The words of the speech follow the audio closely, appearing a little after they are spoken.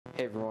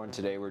Hey everyone,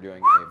 today we're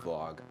doing a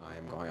vlog. I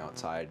am going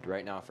outside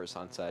right now for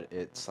sunset.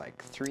 It's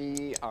like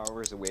 3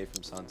 hours away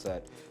from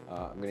sunset.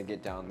 I'm gonna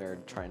get down there,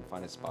 try and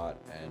find a spot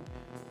and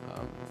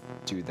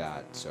do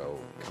that, so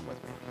come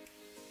with me.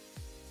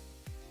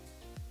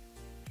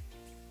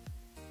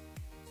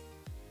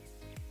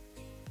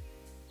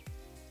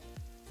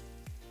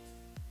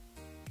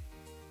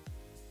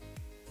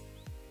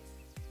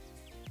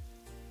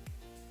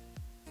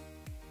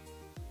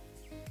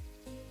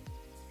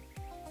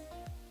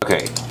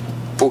 Okay.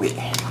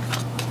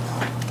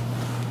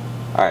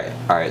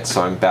 Alright,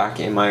 so I'm back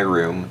in my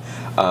room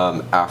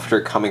after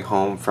coming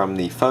home from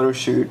the photo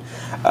shoot.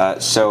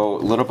 So a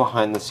little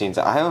behind the scenes,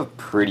 I have a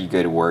pretty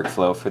good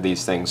workflow for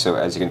these things. So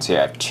as you can see,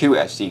 I have 2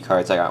 SD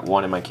cards. I got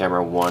one in my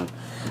camera, one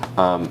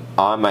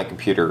on my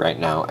computer right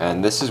now,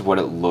 and this is what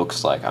it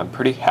looks like. I'm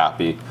pretty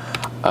happy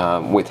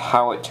with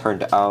how it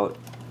turned out.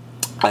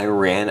 I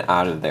ran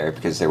out of there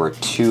because there were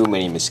too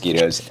many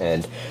mosquitoes,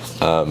 and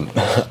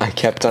I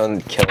kept on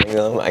killing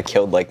them. I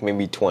killed like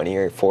maybe 20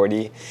 or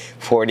 40,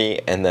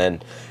 and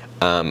then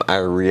I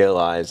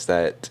realized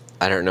that,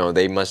 I don't know,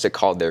 they must have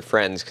called their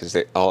friends because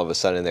all of a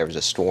sudden there was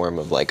a swarm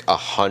of like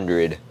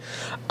 100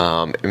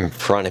 in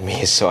front of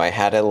me. So I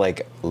had to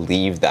like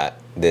leave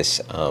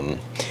this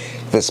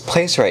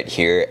place right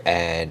here,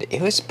 and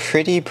it was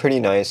pretty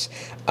nice.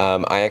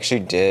 I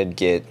actually did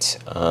get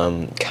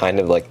kind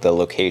of like the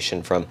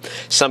location from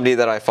somebody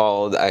that I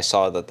followed. I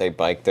saw that they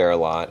bike there a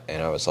lot,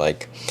 and I was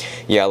like,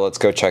 yeah, let's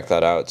go check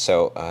that out.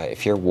 So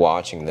if you're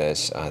watching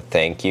this,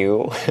 thank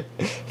you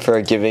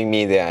for giving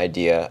me the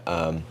idea.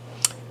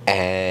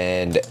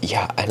 And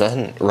yeah, and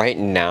then right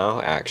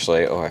now,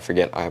 actually, oh, I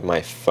forget, I have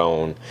my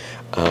phone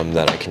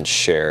that I can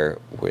share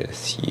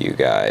with you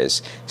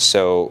guys.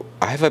 So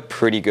I have a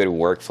pretty good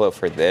workflow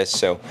for this.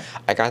 So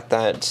I got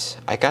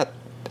the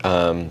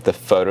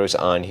photos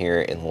on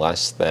here in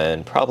less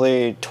than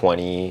probably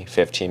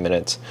 20-15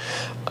 minutes.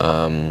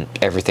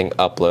 Everything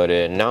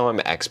uploaded. Now I'm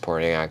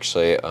exporting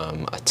actually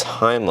a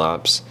time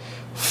lapse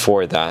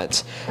for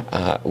that.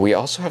 We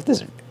also have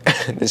this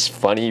this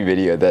funny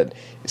video that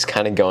is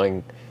kind of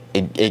going.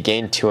 It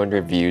gained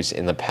 200 views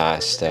in the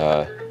past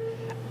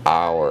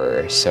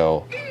hour.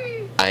 So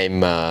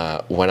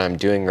what I'm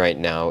doing right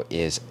now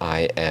is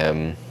I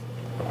am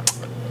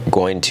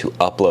going to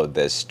upload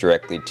this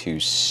directly to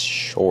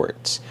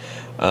Shorts,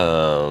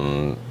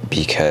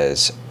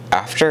 because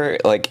after,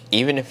 like,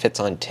 even if it's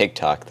on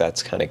TikTok,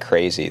 that's kind of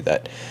crazy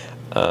that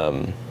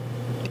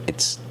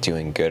it's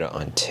doing good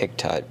on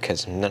TikTok,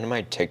 because none of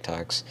my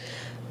TikToks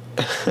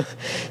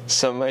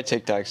some of my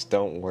TikToks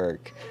don't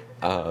work.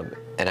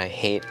 And I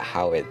hate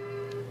how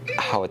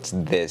it's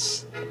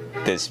this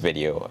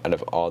video out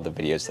of all the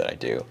videos that I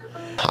do.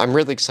 I'm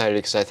really excited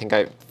because I think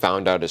I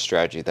found out a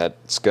strategy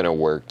that's gonna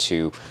work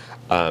to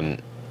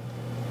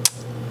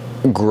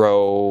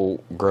grow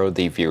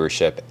the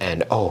viewership,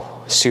 and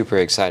oh, super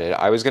excited.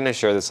 I was gonna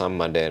share this on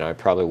Monday, and I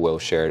probably will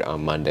share it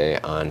on Monday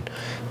on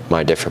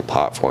my different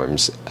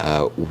platforms.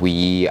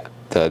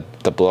 The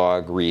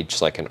blog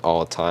reached like an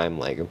all-time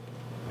like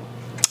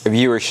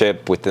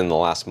viewership within the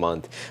last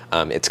month.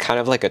 It's kind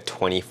of like a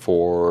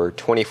 24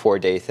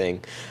 day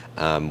thing,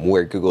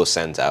 where Google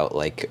sends out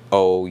like,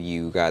 oh,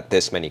 you got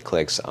this many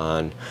clicks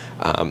on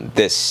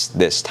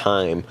this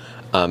time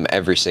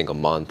every single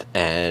month,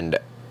 and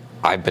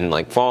I've been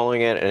like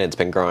following it, and it's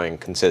been growing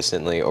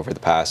consistently over the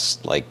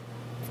past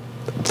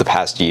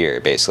year,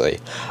 basically,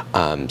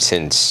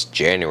 since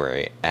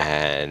January,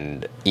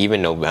 and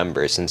even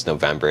November. Since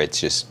November, it's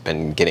just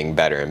been getting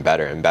better and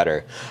better and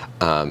better,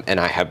 and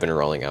I have been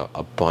rolling out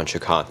a bunch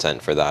of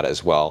content for that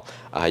as well.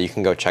 You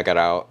can go check it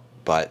out,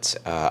 but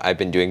I've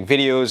been doing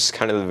videos,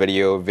 kind of the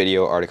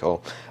video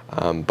article.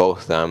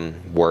 Both of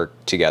them work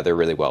together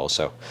really well,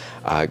 so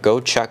go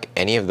check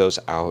any of those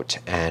out.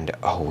 And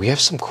oh, we have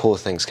some cool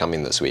things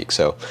coming this week,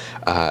 so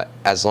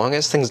as long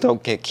as things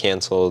don't get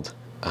canceled,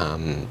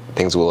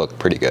 things will look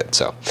pretty good.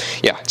 So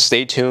yeah,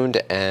 stay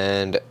tuned.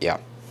 And yeah,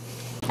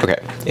 okay,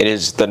 it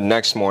is the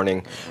next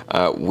morning.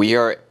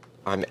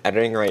 I'm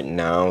editing right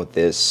now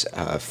this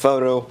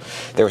photo.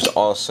 There was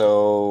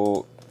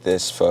also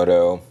this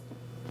photo.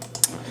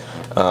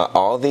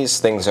 All these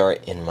things are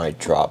in my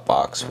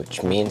Dropbox,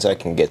 which means I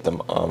can get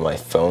them on my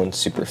phone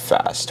super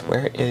fast.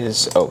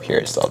 Oh,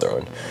 here's the other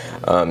one.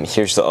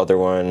 Here's the other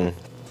one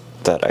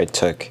that I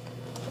took.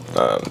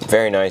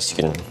 Very nice. You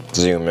can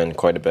zoom in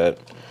quite a bit.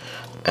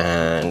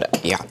 And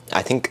yeah,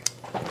 I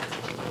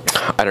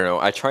don't know,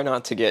 I try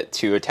not to get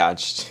too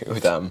attached to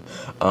them.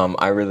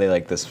 I really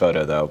like this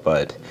photo though,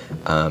 but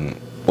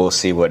we'll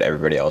see what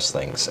everybody else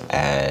thinks.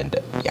 And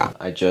yeah,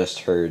 I just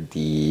heard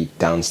the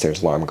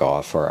downstairs alarm go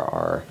off for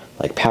our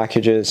like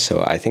packages,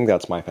 so I think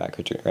that's my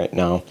package right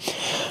now.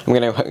 I'm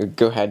gonna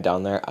go head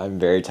down there. I'm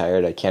very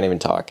tired, I can't even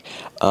talk.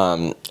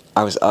 I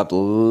was up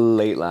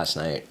late last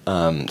night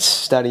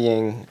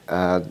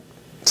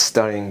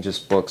studying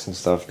just books and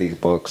stuff, these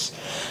books.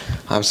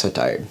 I'm so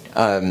tired,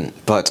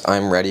 but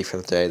I'm ready for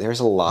the day.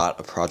 There's a lot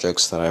of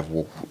projects that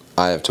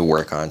I have to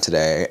work on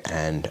today,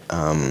 and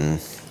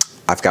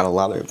I've got a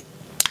lot of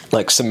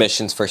like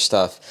submissions for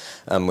stuff,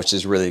 which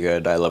is really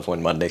good. I love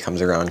when Monday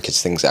comes around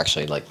because things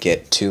actually like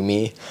get to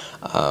me,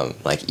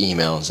 like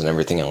emails and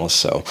everything else.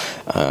 So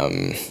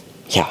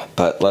yeah,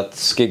 but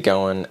let's get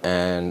going.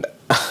 And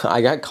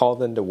I got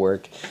called into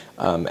work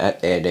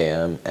at 8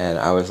 a.m. and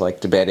I was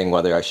like debating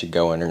whether I should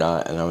go in or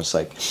not, and I was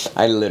like,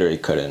 I literally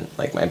couldn't.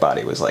 Like my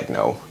body was like,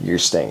 no, you're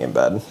staying in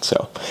bed.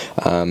 So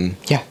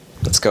yeah,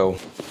 let's go.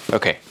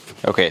 Okay,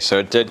 so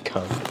it did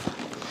come.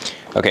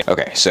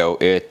 Okay, so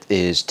it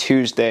is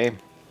Tuesday.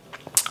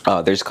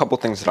 There's a couple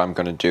things that I'm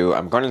going to do.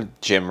 I'm going to the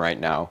gym right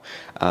now.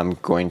 I'm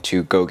going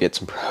to go get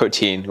some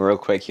protein real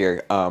quick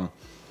here.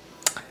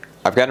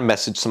 I've got to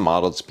message some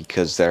models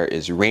because there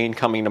is rain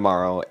coming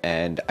tomorrow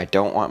and I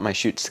don't want my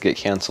shoots to get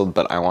canceled,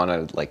 but I want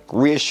to like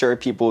reassure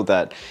people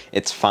that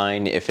it's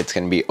fine if it's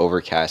going to be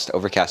overcast.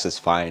 Overcast is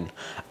fine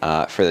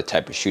for the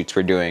type of shoots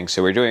we're doing.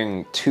 So we're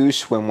doing 2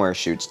 swimwear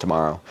shoots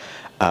tomorrow.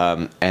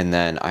 And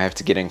then I have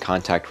to get in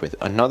contact with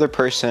another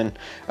person.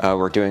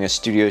 We're doing a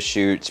studio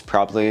shoot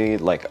probably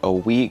like a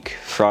week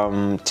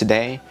from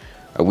today.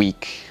 A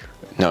week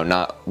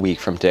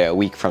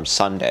from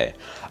Sunday.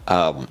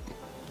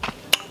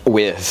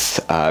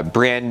 With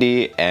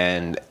Brandy,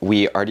 and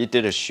we already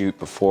did a shoot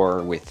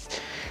before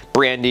with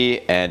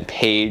Brandy and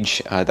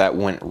Paige that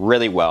went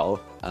really well.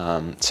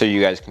 So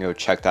you guys can go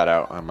check that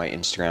out on my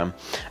Instagram.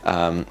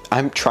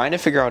 I'm trying to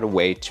figure out a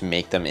way to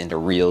make them into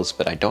reels,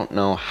 but I don't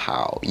know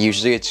how.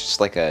 Usually it's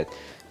just like a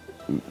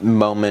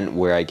moment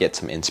where I get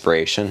some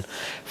inspiration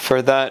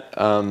for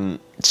that.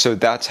 So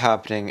that's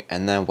happening.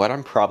 And then what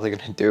I'm probably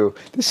gonna do,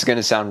 this is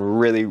gonna sound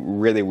really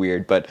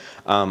weird, but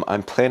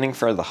I'm planning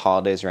for the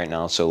holidays right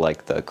now. So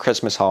like the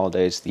Christmas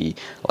holidays, the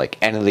like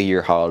end of the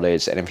year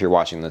holidays, and if you're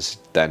watching this,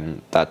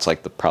 then that's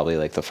like probably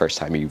like the first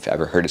time you've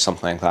ever heard of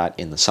something like that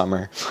in the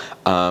summer.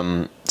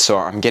 So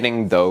I'm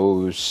getting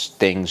those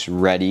things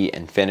ready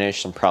and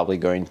finished. I'm probably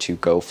going to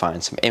go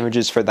find some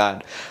images for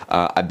that.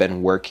 I've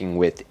been working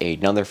with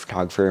another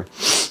photographer,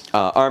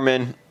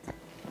 Armin,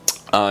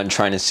 on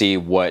trying to see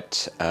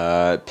what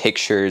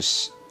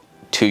pictures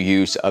to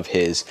use of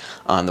his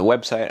on the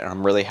website, and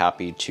I'm really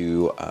happy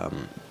to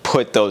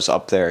put those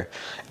up there.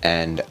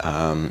 And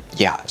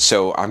yeah,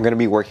 so I'm gonna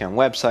be working on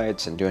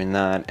websites and doing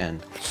that.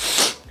 And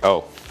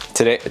oh,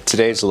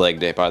 today's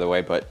leg day, by the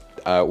way, but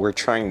we're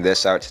trying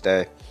this out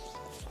today.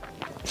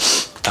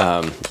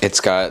 It's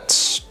got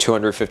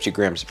 250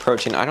 grams of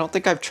protein. I don't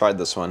think I've tried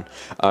this one.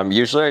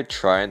 Usually I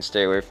try and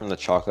stay away from the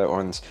chocolate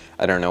ones.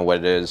 I don't know what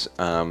it is.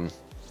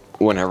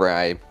 Whenever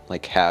I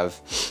like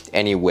have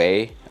any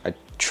whey, I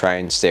try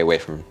and stay away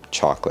from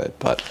chocolate,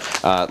 but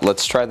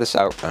let's try this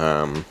out.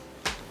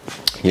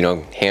 You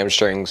know,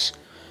 hamstrings,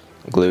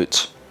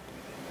 glutes.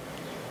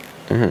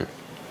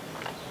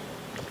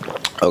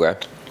 Okay.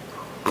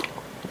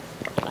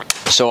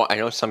 So I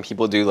know some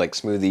people do like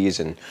smoothies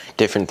and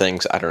different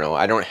things. I don't know.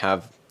 I don't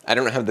have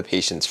the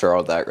patience for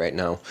all that right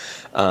now.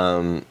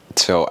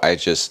 So I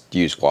just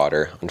use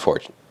water,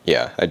 unfortunately.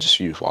 Yeah, I just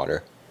use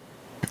water.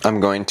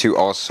 I'm going to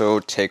also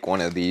take one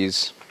of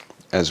these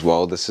as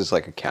well. This is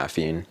like a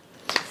caffeine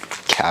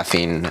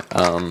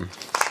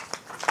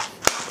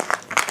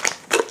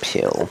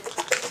pill.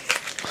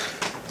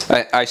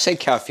 I say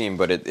caffeine,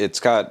 but it's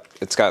got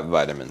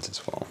vitamins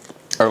as well.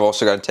 I've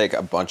also got to take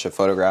a bunch of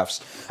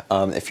photographs.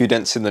 If you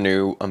didn't see the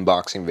new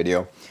unboxing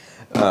video,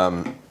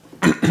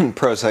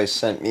 ProSize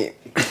sent me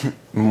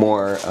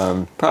more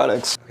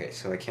products. Okay,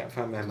 so I can't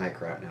find my mic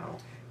right now.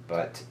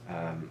 But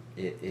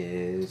it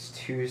is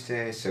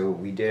Tuesday, so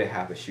we did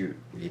have a shoot.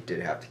 We did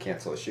have to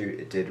cancel a shoot.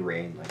 It did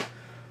rain like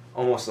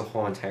almost the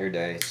whole entire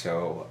day,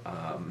 so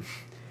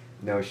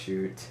no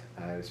shoot.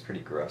 It was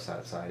pretty gross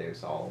outside. It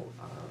was all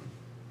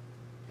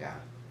yeah.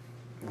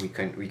 We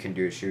couldn't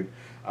do a shoot.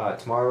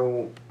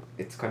 Tomorrow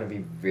it's gonna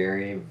be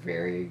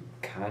very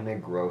kind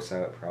of gross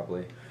out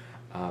probably,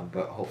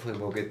 but hopefully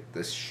we'll get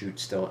this shoot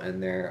still in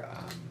there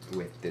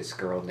with this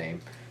girl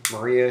named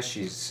Maria.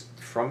 She's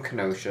from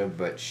Kenosha,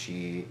 but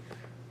she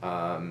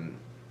I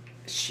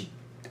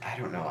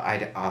don't know,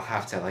 I'll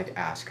have to like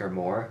ask her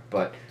more,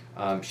 but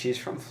she's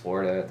from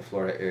Florida, the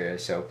Florida area,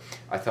 so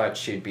I thought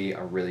she'd be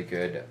a really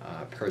good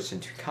person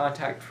to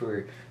contact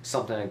for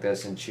something like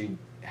this, and she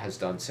has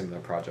done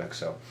similar projects,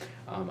 so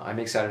I'm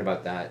excited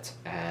about that.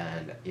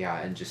 And yeah,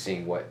 and just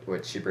seeing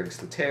what she brings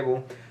to the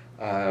table.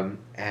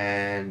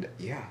 And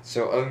yeah,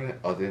 so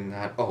other than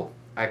that, oh,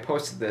 I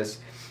posted this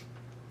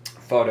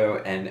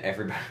photo and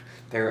everybody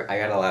I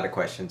got a lot of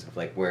questions of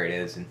like where it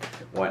is and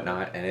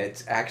whatnot, and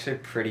it's actually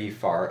pretty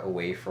far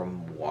away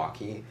from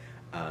Milwaukee.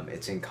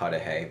 It's in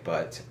Cudahy,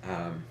 but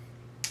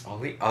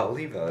I'll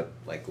leave a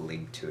like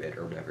link to it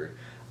or whatever.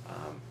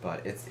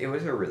 But it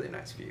was a really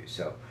nice view,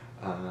 so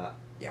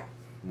yeah,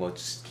 we'll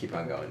just keep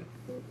on going.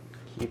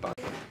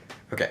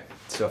 Okay,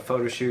 so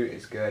photo shoot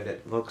is good.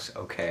 It looks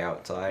okay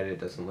outside. It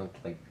doesn't look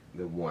like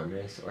the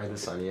warmest or the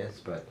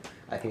sunniest, but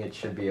I think it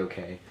should be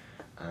okay.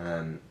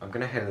 I'm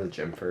gonna head to the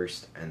gym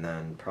first and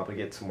then probably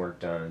get some work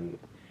done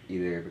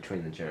either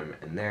between the gym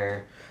and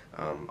there.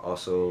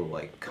 Also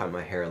like cut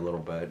my hair a little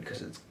bit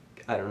because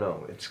I don't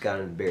know, it's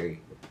gotten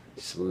very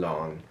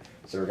long.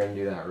 So we're gonna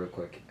do that real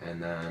quick,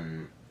 and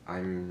then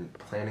I'm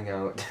planning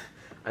out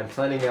I'm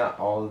planning out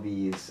all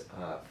these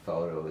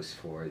photos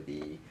for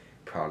the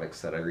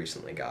products that I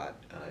recently got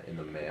in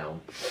the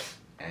mail,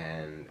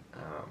 and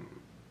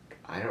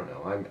I don't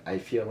know. I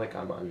feel like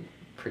I'm on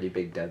pretty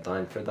big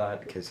deadline for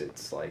that because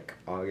it's like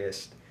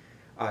August,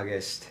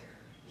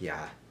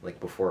 yeah, like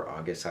before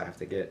August I have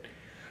to get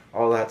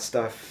all that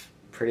stuff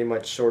pretty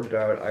much sorted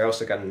out. I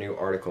also got a new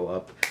article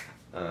up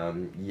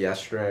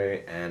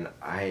yesterday, and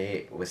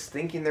I was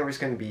thinking there was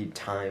going to be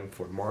time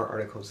for more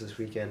articles this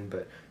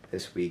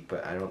week,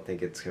 but I don't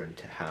think it's going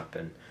to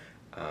happen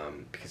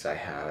because I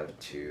have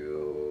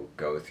to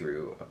go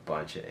through a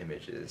bunch of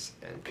images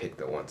and pick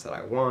the ones that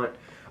I want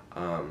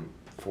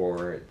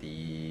for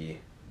the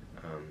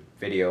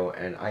video.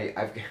 And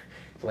I've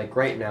like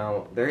right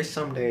now there's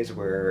some days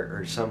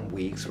or some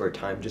weeks where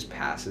time just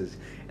passes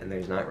and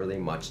there's not really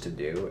much to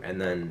do, and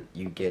then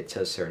you get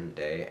to a certain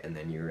day and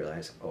then you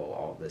realize, oh,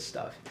 all this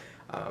stuff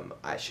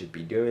I should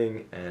be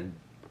doing. And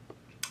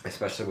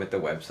especially with the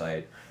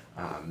website,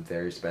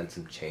 there's been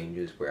some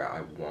changes where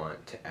I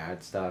want to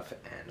add stuff,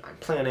 and I'm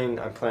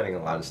planning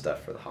a lot of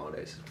stuff for the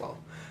holidays as well.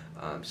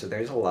 So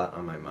there's a lot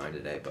on my mind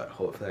today, but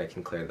hopefully I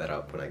can clear that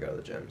up when I go to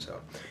the gym. So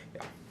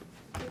yeah.